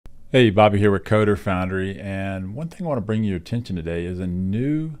Hey, Bobby here with Foundry, and one thing I want to bring your attention today is a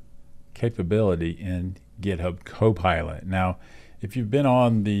new capability in GitHub Copilot. Now, if you've been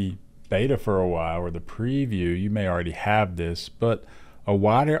on the beta for a while or the preview, you may already have this, but a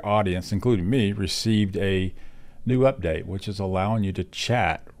wider audience, including me, received a new update, which is allowing you to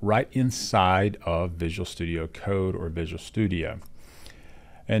chat right inside of Visual Studio Code or Visual Studio.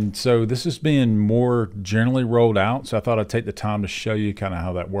 And so this is being more generally rolled out, so I thought I'd take the time to show you kind of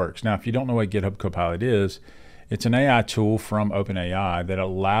how that works. Now, if you don't know what GitHub Copilot is, it's an AI tool from OpenAI that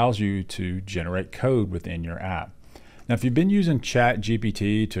allows you to generate code within your app. Now, if you've been using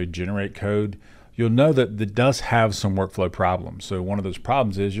ChatGPT to generate code, you'll know that it does have some workflow problems. So one of those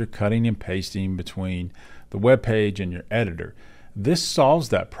problems is you're cutting and pasting between the web page and your editor. This solves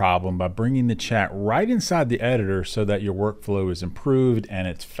that problem by bringing the chat right inside the editor so that your workflow is improved and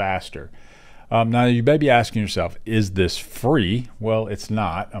it's faster. Now you may be asking yourself, is this free? Well, it's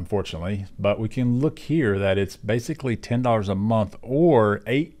not, unfortunately, but we can look here that it's basically $10 a month or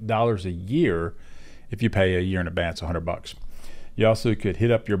 $8 a year if you pay a year in advance, $100. You also could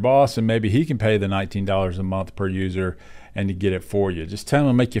hit up your boss and maybe he can pay the $19 a month per user and to get it for you. Just tell him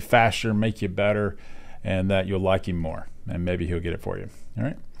to make you faster, make you better, and that you'll like him more, and maybe he'll get it for you. All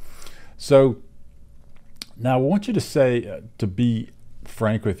right. So now I want you to say, to be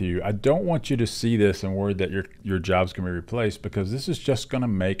frank with you, I don't want you to see this and worry that your job's going to be replaced, because this is just going to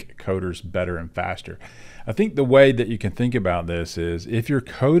make coders better and faster. I think the way that you can think about this is if you're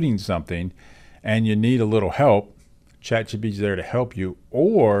coding something and you need a little help, ChatGPT is there to help you,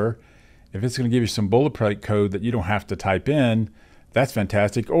 or if it's going to give you some boilerplate code that you don't have to type in, that's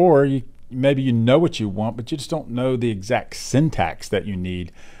fantastic. Or maybe you know what you want, but you just don't know the exact syntax that you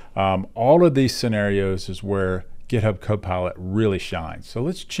need. All of these scenarios is where GitHub Copilot really shines. So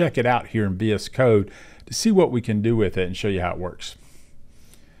let's check it out here in VS Code to see what we can do with it and show you how it works.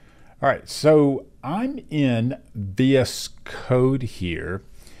 All right, so I'm in VS Code here,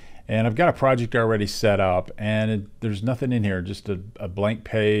 and I've got a project already set up, and there's nothing in here, just a blank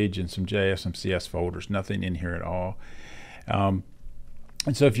page and some JS, some CS folders, nothing in here at all.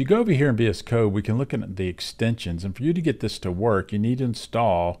 And so if you go over here in VS Code, we can look at the extensions. And for you to get this to work, you need to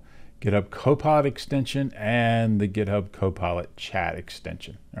install GitHub Copilot extension and the GitHub Copilot Chat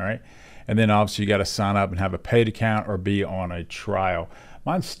extension. All right. And then obviously you got to sign up and have a paid account or be on a trial.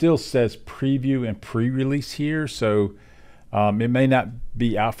 Mine still says preview and pre-release here. So it may not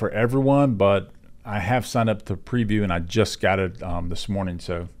be out for everyone, but I have signed up to preview and I just got it this morning.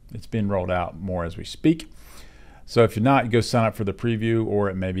 So it's being rolled out more as we speak. So if you're not, go sign up for the preview, or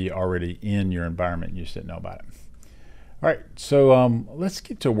it may be already in your environment and you just didn't know about it. All right, so let's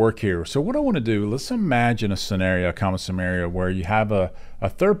get to work here. So what I want to do, let's imagine a scenario, a common scenario where you have a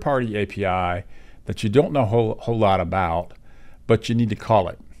third-party API that you don't know a whole lot about, but you need to call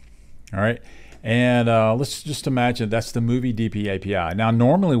it. All right, and let's just imagine that's the Movie DB API. Now,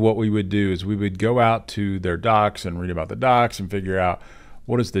 normally what we would do is we would go out to their docs and read about the docs and figure out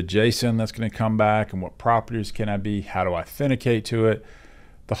what is the JSON that's going to come back and what properties can I be, how do I authenticate to it,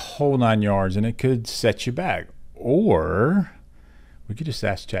 the whole 9 yards, and it could set you back. Or we could just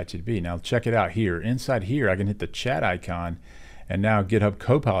ask ChatGPT. Now check it out here. Inside here, I can hit the chat icon, and now GitHub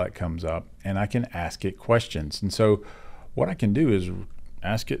Copilot comes up, and I can ask it questions. And so what I can do is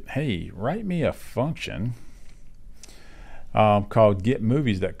ask it, hey, write me a function called get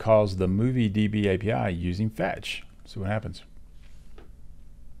movies that calls the Movie DB API using fetch. See what happens.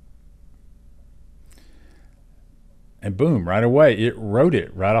 And boom, right away, it wrote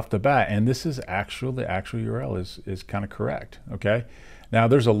it right off the bat. And this is the actual URL is kind of correct, okay? Now,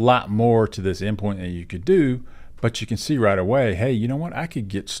 there's a lot more to this endpoint that you could do, but you can see right away, hey, you know what? I could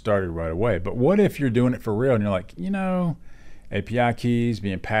get started right away. But what if you're doing it for real and you're like, you know, API keys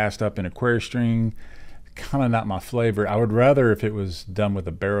being passed up in a query string, kind of not my flavor. I would rather if it was done with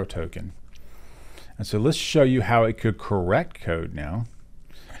a Barrow token. And so let's show you how it could correct code now.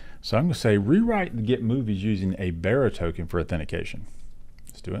 So I'm going to say rewrite the get movies using a Barrow token for authentication.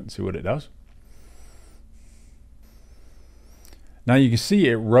 Let's do it and see what it does. Now you can see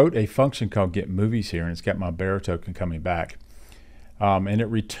it wrote a function called get movies here, and it's got my Barrow token coming back. And it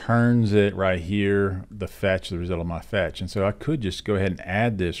returns it right here, the fetch, the result of my fetch. And so I could just go ahead and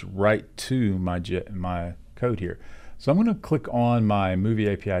add this right to my code here. So I'm going to click on my Movie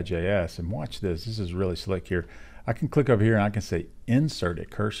API JS and watch this. This is really slick here. I can click over here and I can say insert a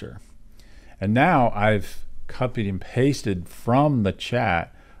cursor. And now I've copied and pasted from the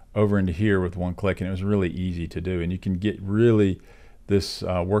chat over into here with one click, and it was really easy to do. And you can get really, this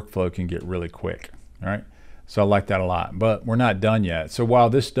workflow can get really quick. All right. So I like that a lot, but we're not done yet. So while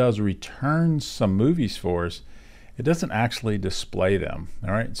this does return some movies for us, it doesn't actually display them.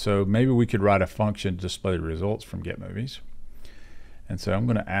 All right, so maybe we could write a function to display the results from getMovies. And so I'm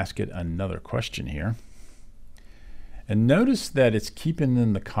going to ask it another question here. And notice that it's keeping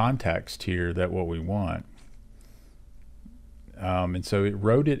in the context here that what we want. And so it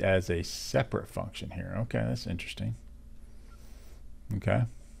wrote it as a separate function here. Okay, that's interesting. Okay.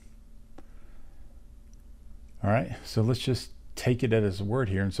 All right, so let's just take it as a word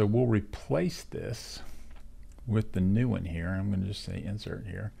here. And so we'll replace this with the new one here. I'm going to just say insert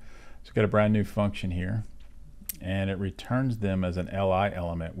here. So we've got a brand new function here, and it returns them as an LI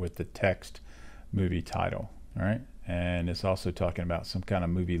element with the text movie title. All right, and it's also talking about some kind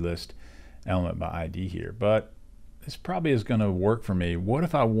of movie list element by ID here. But this probably is going to work for me. What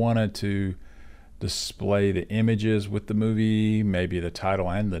if I wanted to display the images with the movie, maybe the title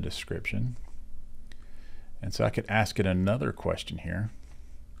and the description? And so I could ask it another question here,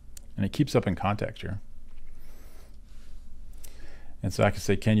 and it keeps up in context here. And so I could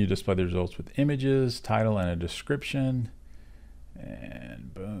say, can you display the results with images, title, and a description?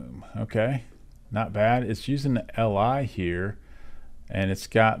 And boom. Okay, not bad. It's using the LI here, and it's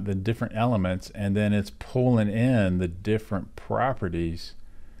got the different elements, and then it's pulling in the different properties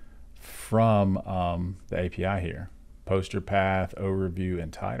from the API here. Poster path, overview,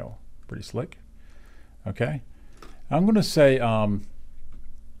 and title. Pretty slick. Okay, I'm going to say,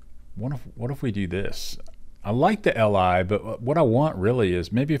 what if we do this? I like the LI, but what I want really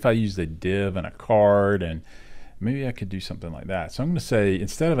is maybe if I use a div and a card, and maybe I could do something like that. So I'm going to say,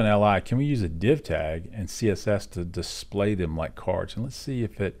 instead of an LI, can we use a div tag and CSS to display them like cards? And let's see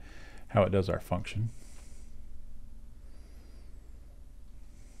if how it does our function.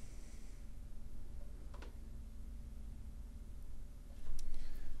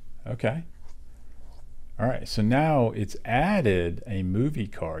 Okay. All right, so now it's added a movie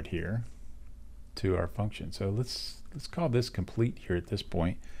card here to our function. So let's call this complete here at this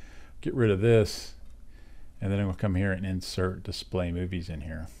point. Get rid of this, and then I'm going to come here and insert display movies in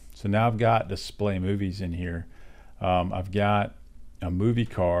here. So now I've got display movies in here. I've got a movie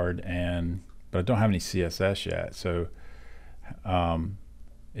card, but I don't have any CSS yet. So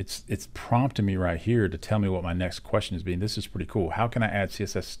it's prompting me right here to tell me what my next question is being. This is pretty cool. How can I add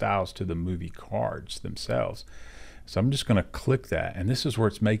CSS styles to the movie cards themselves? So I'm just going to click that, and this is where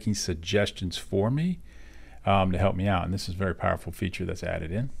it's making suggestions for me to help me out. And this is a very powerful feature that's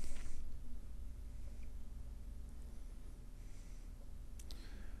added in.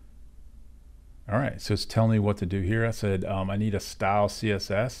 All right, so it's telling me what to do here. I said I need a style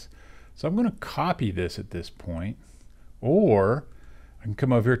CSS. So I'm going to copy this at this point, or I can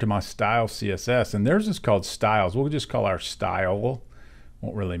come over here to my style CSS, and theirs is called styles. We'll just call our style,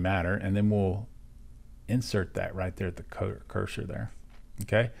 won't really matter, and then we'll insert that right there at the cursor there.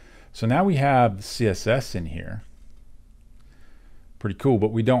 Okay, so now we have CSS in here. Pretty cool,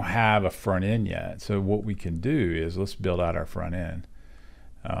 but we don't have a front end yet. So what we can do is let's build out our front end.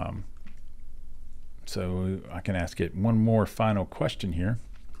 So I can ask it one more final question here.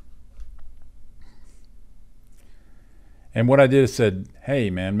 And what I did is said, hey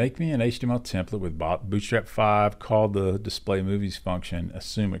man, make me an HTML template with Bootstrap 5 called the display movies function,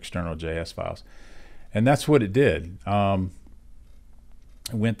 assume external JS files. And that's what it did. It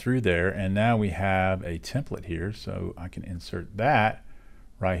went through there, and now we have a template here, so I can insert that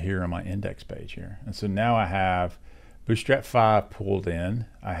right here on my index page here. And so now I have Bootstrap 5 pulled in.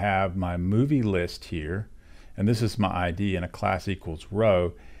 I have my movie list here, and this is my ID, and a class equals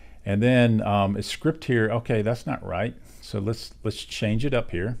row. And then a script here. Okay, that's not right. So let's change it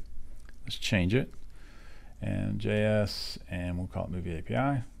up here. Let's change it, and JS, and we'll call it movie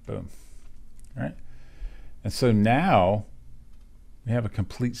API. Boom. All right. And so now we have a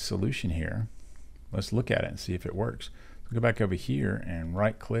complete solution here. Let's look at it and see if it works. Go back over here and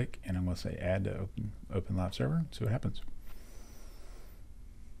right click, and I'm going to say add to open live server. See what happens.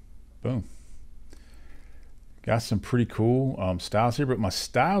 Boom. Got some pretty cool styles here, but my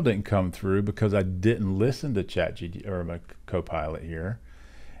style didn't come through because I didn't listen to ChatGPT or my Copilot here,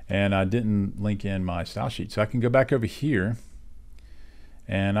 and I didn't link in my style sheet. So I can go back over here,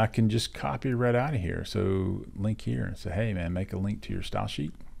 and I can just copy right out of here. So link here and say, hey man, make a link to your style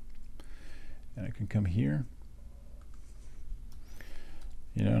sheet, and I can come here,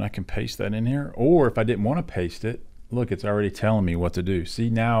 you know, and I can paste that in here. Or if I didn't want to paste it, look, it's already telling me what to do. See,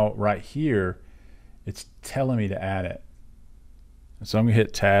 now right here, it's telling me to add it. And so I'm gonna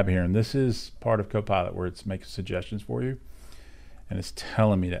hit tab here, and this is part of Copilot where it's making suggestions for you, and it's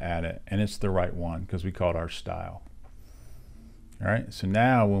telling me to add it, and it's the right one because we called our style. All right, so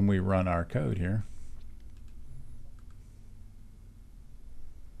now when we run our code here,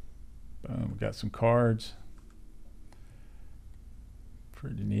 boom, we got some cards.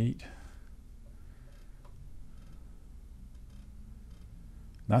 pretty neat.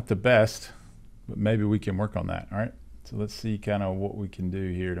 Not the best, but maybe we can work on that. All right, so let's see kind of what we can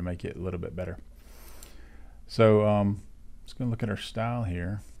do here to make it a little bit better. So let's go look at our style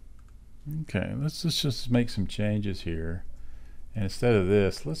here. Okay, let's just make some changes here. And instead of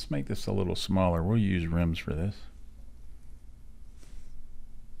this, let's make this a little smaller. We'll use rims for this.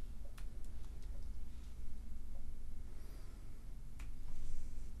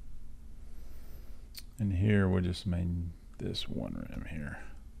 And here we'll just make this one rim here.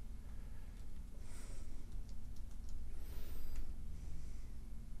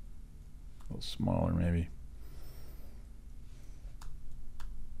 A little smaller maybe.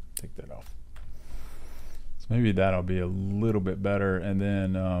 Take that off. So maybe that'll be a little bit better. And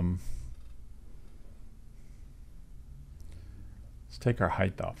then let's take our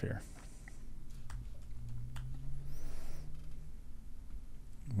height off here.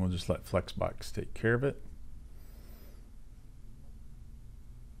 We'll just let Flexbox take care of it.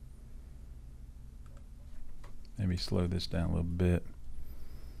 Maybe slow this down a little bit.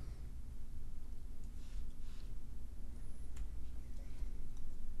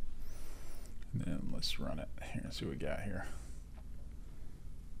 And then let's run it here and see what we got here.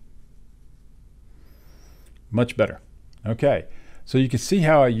 Much better. Okay, so you can see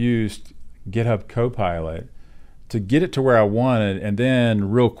how I used GitHub Copilot to get it to where I wanted, and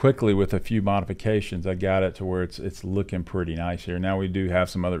then real quickly with a few modifications I got it to where it's looking pretty nice here. Now we do have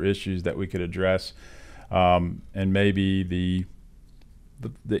some other issues that we could address, and maybe the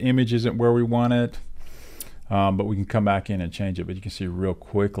image isn't where we want it, but we can come back in and change it. But you can see real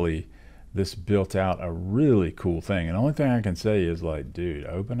quickly this built out a really cool thing. And the only thing I can say is, like, dude,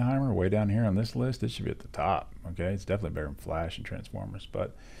 Oppenheimer way down here on this list, it should be at the top. Okay, it's definitely better than Flash and Transformers,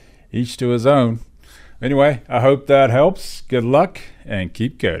 but each to his own. Anyway, I hope that helps. Good luck and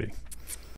keep coding.